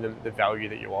showing them the value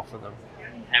that you offer them.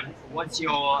 And what's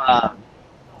your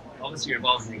obviously you're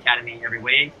involved in the academy every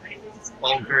week.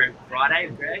 All group Friday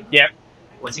with Greg. Yep.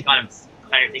 What's your kind of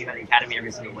favorite thing about the academy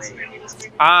every single week?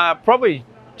 Probably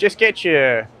just get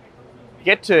to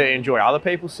enjoy other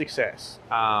people's success.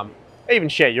 Even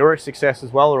share your success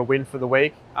as well, or a win for the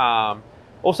week.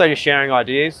 Also just sharing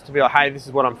ideas to be like, hey, this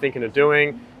is what I'm thinking of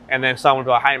doing. And then someone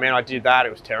will be like, hey man, I did that,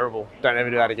 it was terrible. Don't ever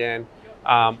do that again.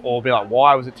 Or be like,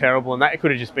 why was it terrible? And that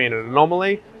could have just been an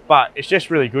anomaly, but it's just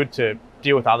really good to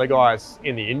deal with other guys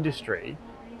in the industry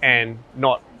and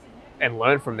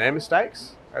learn from their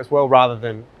mistakes as well, rather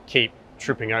than keep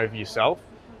tripping over yourself.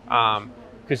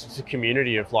 Because it's a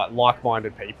community of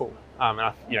like-minded people.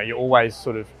 And you're always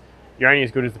you're only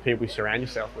as good as the people you surround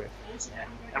yourself with.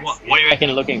 And what do you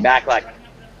reckon, looking back, like,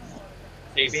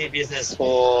 so you've been in business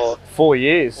for 4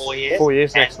 years. 4 years? 4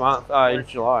 years next month, in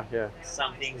July, yeah.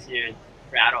 Some things you're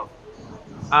proud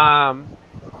of?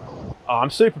 I'm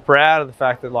super proud of the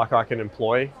fact that I can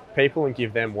employ people and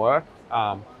give them work.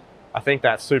 I think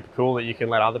that's super cool that you can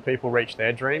let other people reach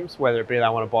their dreams, whether it be they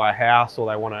want to buy a house or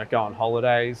they want to go on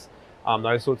holidays,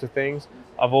 those sorts of things.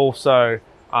 I've also,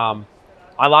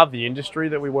 I love the industry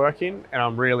that we work in, and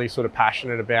I'm really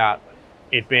passionate about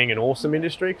it being an awesome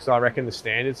industry, because I reckon the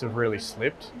standards have really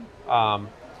slipped over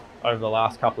the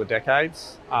last couple of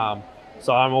decades.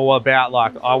 So I'm all about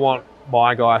I want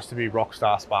my guys to be rock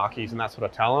star Sparkies, and that's what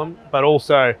I tell them. But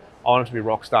also I want them to be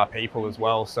rock star people as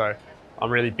well. So I'm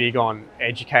really big on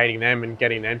educating them and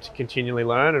getting them to continually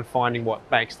learn and finding what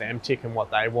makes them tick and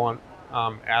what they want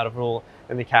out of it all.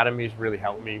 And the academy has really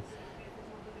helped me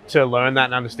to learn that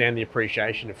and understand the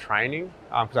appreciation of training,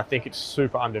 because I think it's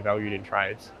super undervalued in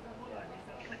trades.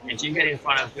 And do you get in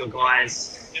front of your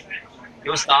guys,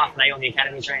 your staff, they on the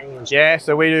academy training? Yeah,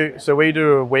 so we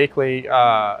do a weekly,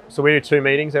 so we do 2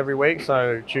 meetings every week.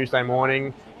 So Tuesday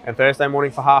morning and Thursday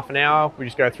morning for half an hour. We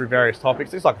just go through various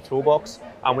topics. It's like a toolbox.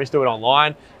 We just do it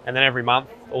online. And then every month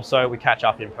also we catch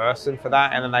up in person for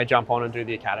that. And then they jump on and do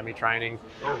the academy training.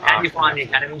 How do you find the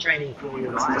academy training for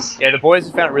you guys? Yeah, the boys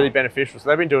have found it really beneficial. So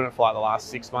they've been doing it for the last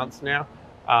 6 months now.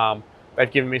 They've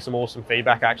given me some awesome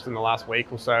feedback actually in the last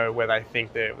week or so, where they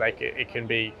think that it can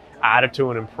be added to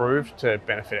and improved to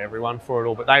benefit everyone for it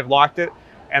all. But they've liked it,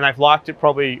 and they've liked it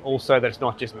probably also that it's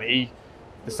not just me,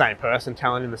 the same person,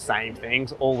 telling them the same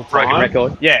things all the time. Broken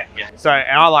record. Yeah. So,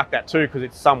 and I like that too, because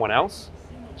it's someone else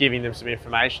giving them some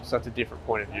information, so it's a different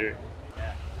point of view.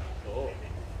 Yeah. Cool.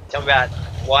 Tell me about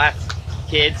wife,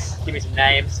 kids, give me some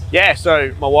names. Yeah,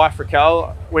 so my wife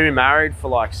Raquel, we've been married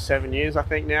for 7 years, I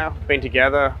think now. Been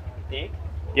together.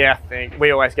 Yeah, I think.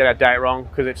 We always get our date wrong,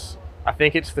 because I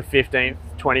think it's the 15th,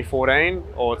 2014,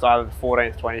 or it's either the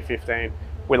 14th, 2015.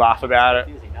 We laugh about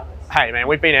it. Hey man,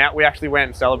 we've been out. We actually went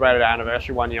and celebrated our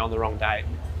anniversary 1 year on the wrong date.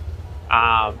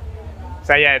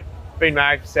 So yeah, been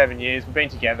married for 7 years. We've been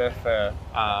together for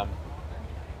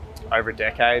over a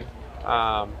decade.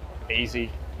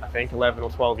 Easy, I think 11 or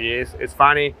 12 years. It's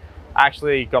funny, I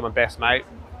actually got my best mate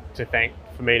to thank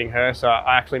for meeting her. So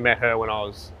I actually met her when I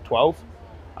was 12.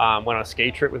 Went on a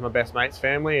ski trip with my best mate's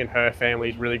family, and her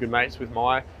family's really good mates with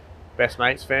my best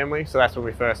mate's family. So that's when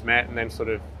we first met, and then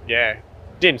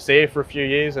didn't see her for a few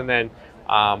years, and then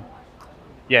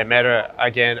met her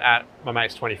again at my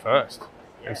mate's 21st,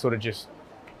 and just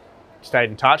stayed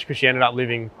in touch, because she ended up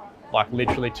living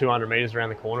literally 200 meters around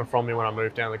the corner from me when I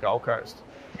moved down the Gold Coast.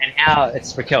 And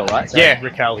it's Raquel, right? So yeah,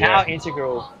 Raquel. How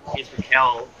integral is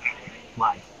Raquel?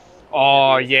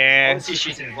 Oh yeah. Obviously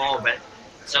she's involved, but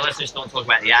so let's just not talk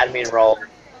about the admin role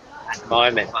at the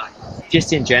moment, but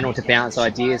just in general to bounce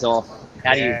ideas off.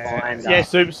 How do you find? Yeah,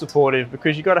 super supportive,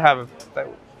 because we've got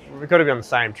to be on the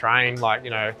same train.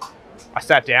 I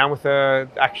sat down with her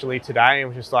actually today and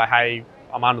was just like, hey,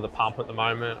 I'm under the pump at the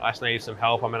moment. I just need some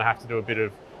help. I'm going to have to do a bit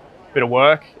of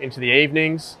work into the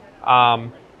evenings.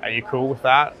 Are you cool with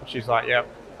that? She's like, yep,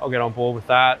 I'll get on board with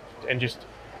that, and just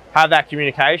have that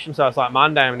communication. So it's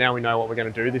Monday, and now we know what we're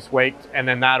going to do this week, and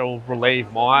then that'll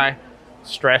relieve my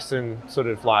stress and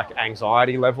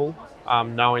anxiety level,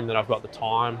 knowing that I've got the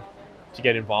time to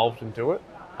get involved and do it,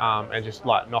 and just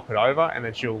knock it over. And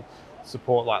then she'll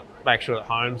support, make sure that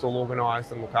home's all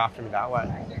organised and look after me that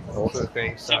way. Sort of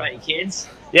thing. So about your kids?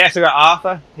 Yeah, so I got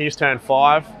Arthur, he just turned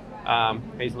 5.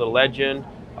 He's a little legend.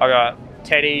 I got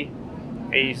Teddy,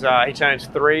 he turns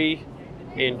 3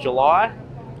 in July.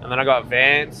 And then I got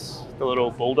Vance, the little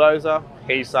bulldozer.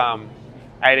 He's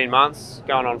 18 months,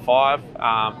 going on 5.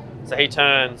 So he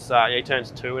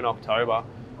turns 2 in October.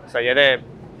 So yeah,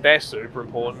 they're super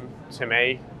important to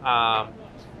me.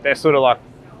 They're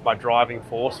my driving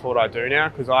force for what I do now,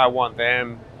 because I want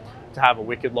them to have a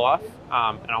wicked life,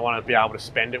 and I want to be able to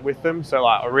spend it with them. So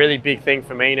like a really big thing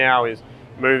for me now is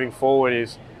moving forward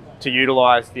is to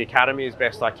utilize the academy as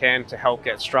best I can to help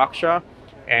get structure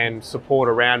and support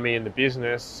around me in the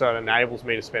business, so it enables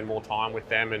me to spend more time with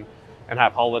them and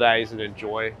have holidays and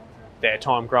enjoy their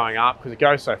time growing up, because it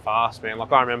goes so fast, man.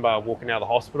 Like I remember walking out of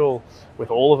the hospital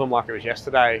with all of them like it was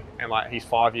yesterday, and like he's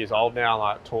 5 years old now,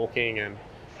 like talking. And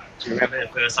do you remember the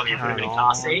first time you put him in a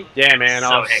car seat? Yeah, man,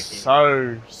 I was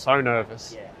hectic. so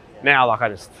nervous. Yeah. Now like I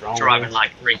just throw driving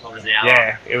like 3 kilometers an hour.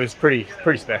 Yeah, it was pretty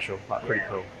special, like pretty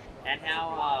cool. And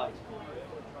how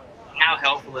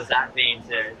helpful has that been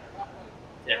to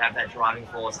have that driving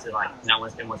force to like no one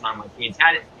spend more time with kids?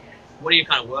 What do you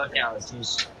kind of work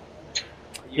hours?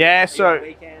 Yeah, so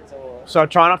weekends or? So I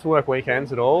try not to work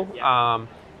weekends at all. Yeah.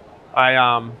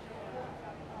 I'm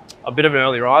a bit of an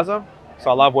early riser, so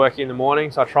I love working in the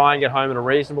morning. So I try and get home at a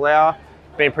reasonable hour.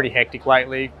 Been pretty hectic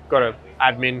lately. Got a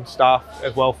admin stuff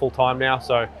as well full time now,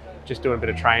 so just doing a bit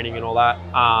of training and all that.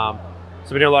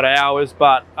 So been doing a lot of hours,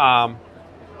 but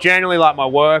generally like my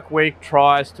work week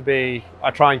tries to be,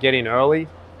 I try and get in early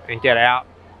and get out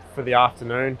for the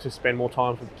afternoon to spend more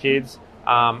time with the kids.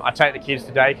 I take the kids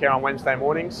to daycare on Wednesday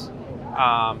mornings,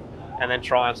 and then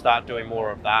try and start doing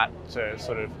more of that.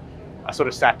 To I sort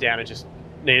of sat down and just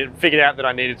figured out that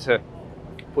I needed to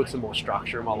put some more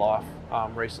structure in my life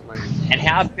recently. And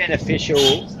how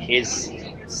beneficial is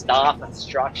staff and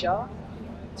structure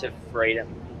to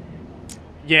freedom?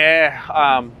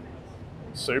 Yeah,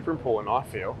 super important, I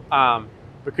feel,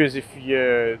 because if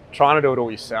you're trying to do it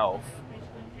all yourself,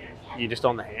 you're just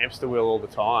on the hamster wheel all the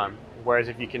time. Whereas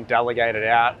if you can delegate it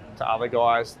out to other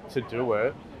guys to do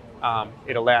it,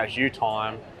 it allows you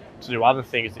time to do other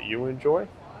things that you enjoy,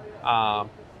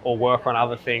 or work on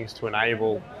other things to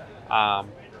enable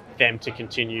them to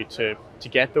continue to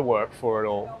get the work for it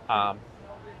all.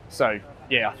 So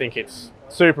yeah, I think it's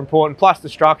super important. Plus the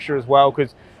structure as well,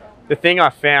 because the thing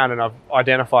I've found, and I've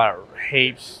identified it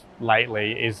heaps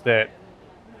lately, is that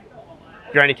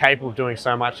you're only capable of doing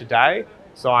so much a day.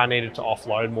 So I needed to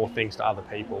offload more things to other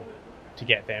people to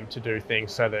get them to do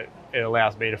things, so that it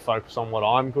allows me to focus on what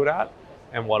I'm good at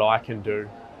and what I can do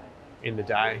in the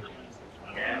day.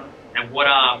 Yeah. And what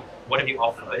have you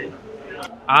offloaded?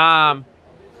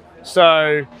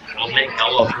 So I'll let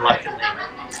go of reluctantly.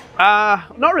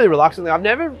 Not really reluctantly. I've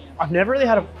never really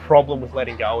had a problem with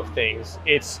letting go of things.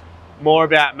 It's more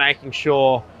about making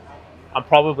sure, I'm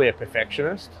probably a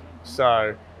perfectionist,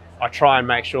 so I try and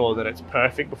make sure that it's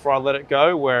perfect before I let it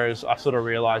go, whereas I sort of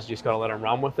realized you just got to let them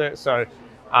run with it. So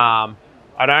I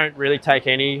don't really take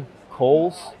any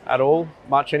calls at all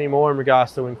much anymore in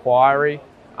regards to inquiry.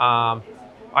 I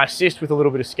assist with a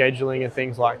little bit of scheduling and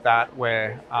things like that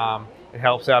where it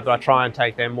helps out, but I try and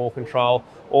take them more control.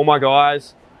 All my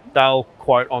guys, they'll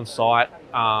quote on site,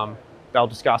 they'll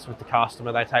discuss with the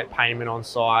customer, they take payment on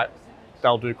site,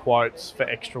 they'll do quotes for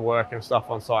extra work and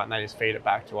stuff on site, and they just feed it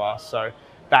back to us. So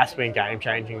that's been game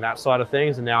changing, that side of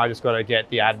things. And now I just got to get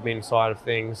the admin side of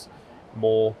things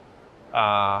more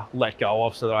let go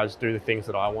of, so that I just do the things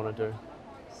that I want to do.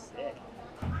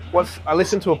 I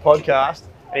listened to a podcast,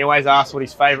 and he always asks what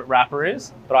his favourite rapper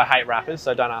is, but I hate rappers,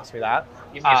 so don't ask me that.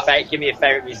 Give me a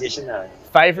favourite musician though.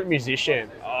 Favourite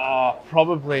musician? Oh,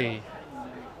 probably,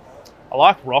 I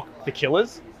like rock, The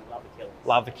Killers.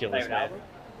 Love The Killers, man.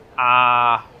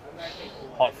 Hot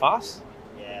Fuss.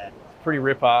 Yeah. Pretty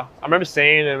ripper. I remember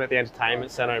seeing him at the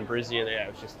entertainment centre in Brisbane, and yeah,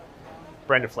 it was just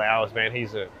Brendan Flowers, man.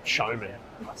 He's a showman.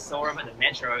 I saw him at the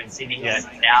Metro in Sydney. There was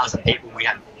 1,000 people. We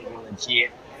had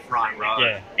legit front row.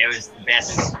 Yeah. It was the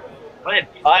best. I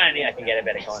don't think I can get a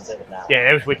better concert than that. Yeah,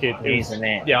 it was wicked. He's the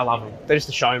man. Yeah, I love him. They're just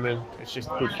a showman. It's just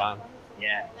good fun.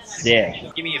 Yeah.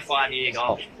 Yeah. Give me your 5-year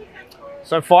goal.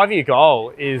 So 5-year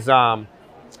goal is to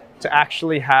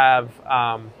actually have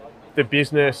the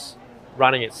business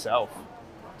running itself.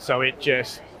 So it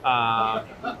just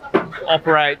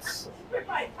operates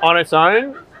on its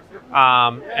own,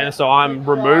 and so I'm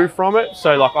removed from it.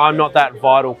 So like I'm not that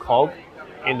vital cog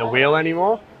in the wheel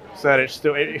anymore. So that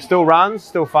it still runs,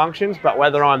 still functions, but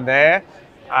whether I'm there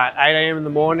at 8 a.m. in the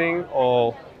morning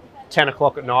or 10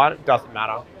 o'clock at night, it doesn't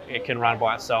matter. It can run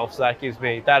by itself. So that gives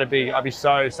me, I'd be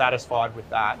so satisfied with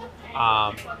that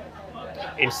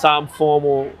in some form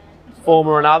or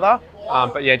another.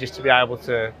 But yeah, just to be able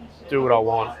to do what I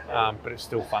want, but it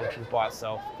still functions by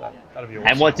itself. That'd be awesome.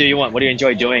 And what do you want? What do you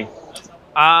enjoy doing? Just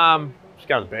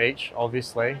go to the beach,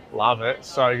 obviously. Love it.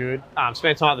 So good.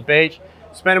 Spend time at the beach,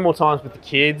 spending more time with the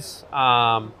kids,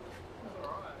 and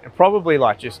probably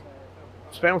like just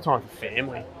spend more time with the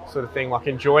family, sort of thing. Like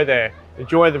enjoy them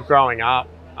growing up,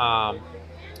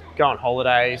 go on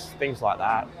holidays, things like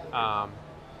that.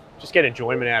 just get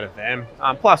enjoyment out of them.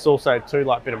 Plus also too,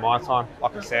 like a bit of my time,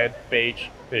 like I said, beach,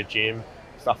 bit of gym,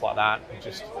 stuff like that. It'd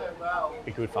just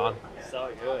be good fun. So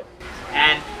good.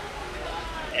 And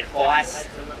advice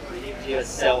you give to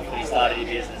yourself when you started your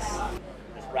business?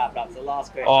 Just wrap it up. It's the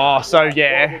last question. Oh, so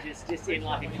yeah. What would you, just in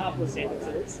like a couple of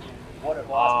sentences, what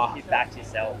advice would you give back to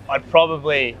yourself? I'd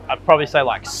probably say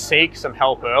like seek some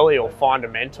help early, or find a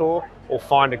mentor, or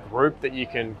find a group that you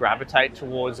can gravitate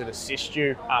towards and assist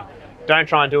you. Don't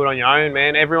try and do it on your own,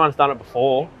 man. Everyone's done it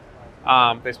before.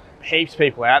 There's heaps of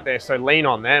people out there, so lean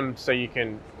on them so you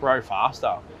can grow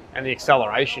faster, and the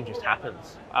acceleration just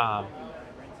happens.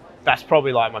 That's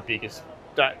probably like my biggest.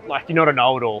 Like, you're not a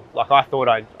know-it-all. Like, I thought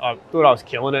I was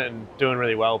killing it and doing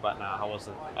really well, but nah, I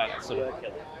wasn't. Yeah. Still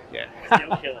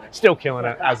killing it. Still killing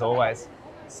it, as always.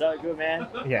 So good, man.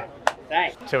 Yeah.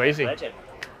 Thanks. Too easy. Legend.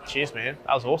 Cheers, man.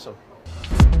 That was awesome.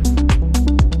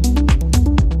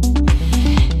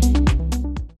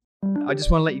 I just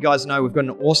want to let you guys know we've got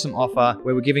an awesome offer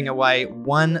where we're giving away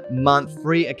 1 month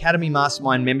free Academy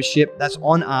Mastermind membership. That's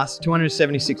on us,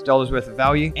 $276 worth of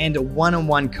value, and a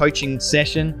one-on-one coaching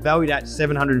session valued at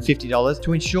 $750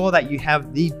 to ensure that you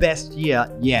have the best year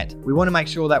yet. We want to make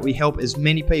sure that we help as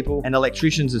many people and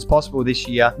electricians as possible this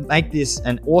year, make this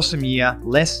an awesome year,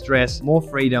 less stress, more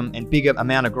freedom, and bigger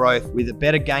amount of growth with a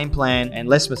better game plan and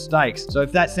less mistakes. So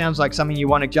if that sounds like something you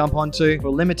want to jump onto, for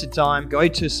a limited time, go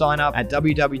to sign up at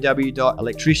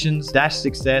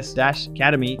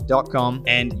www.electricians-success-academy.com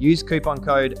and use coupon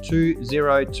code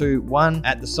 2021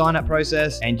 at the sign up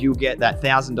process, and you'll get that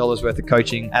 $1,000 worth of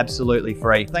coaching absolutely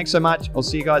free. Thanks so much. I'll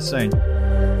see you guys soon.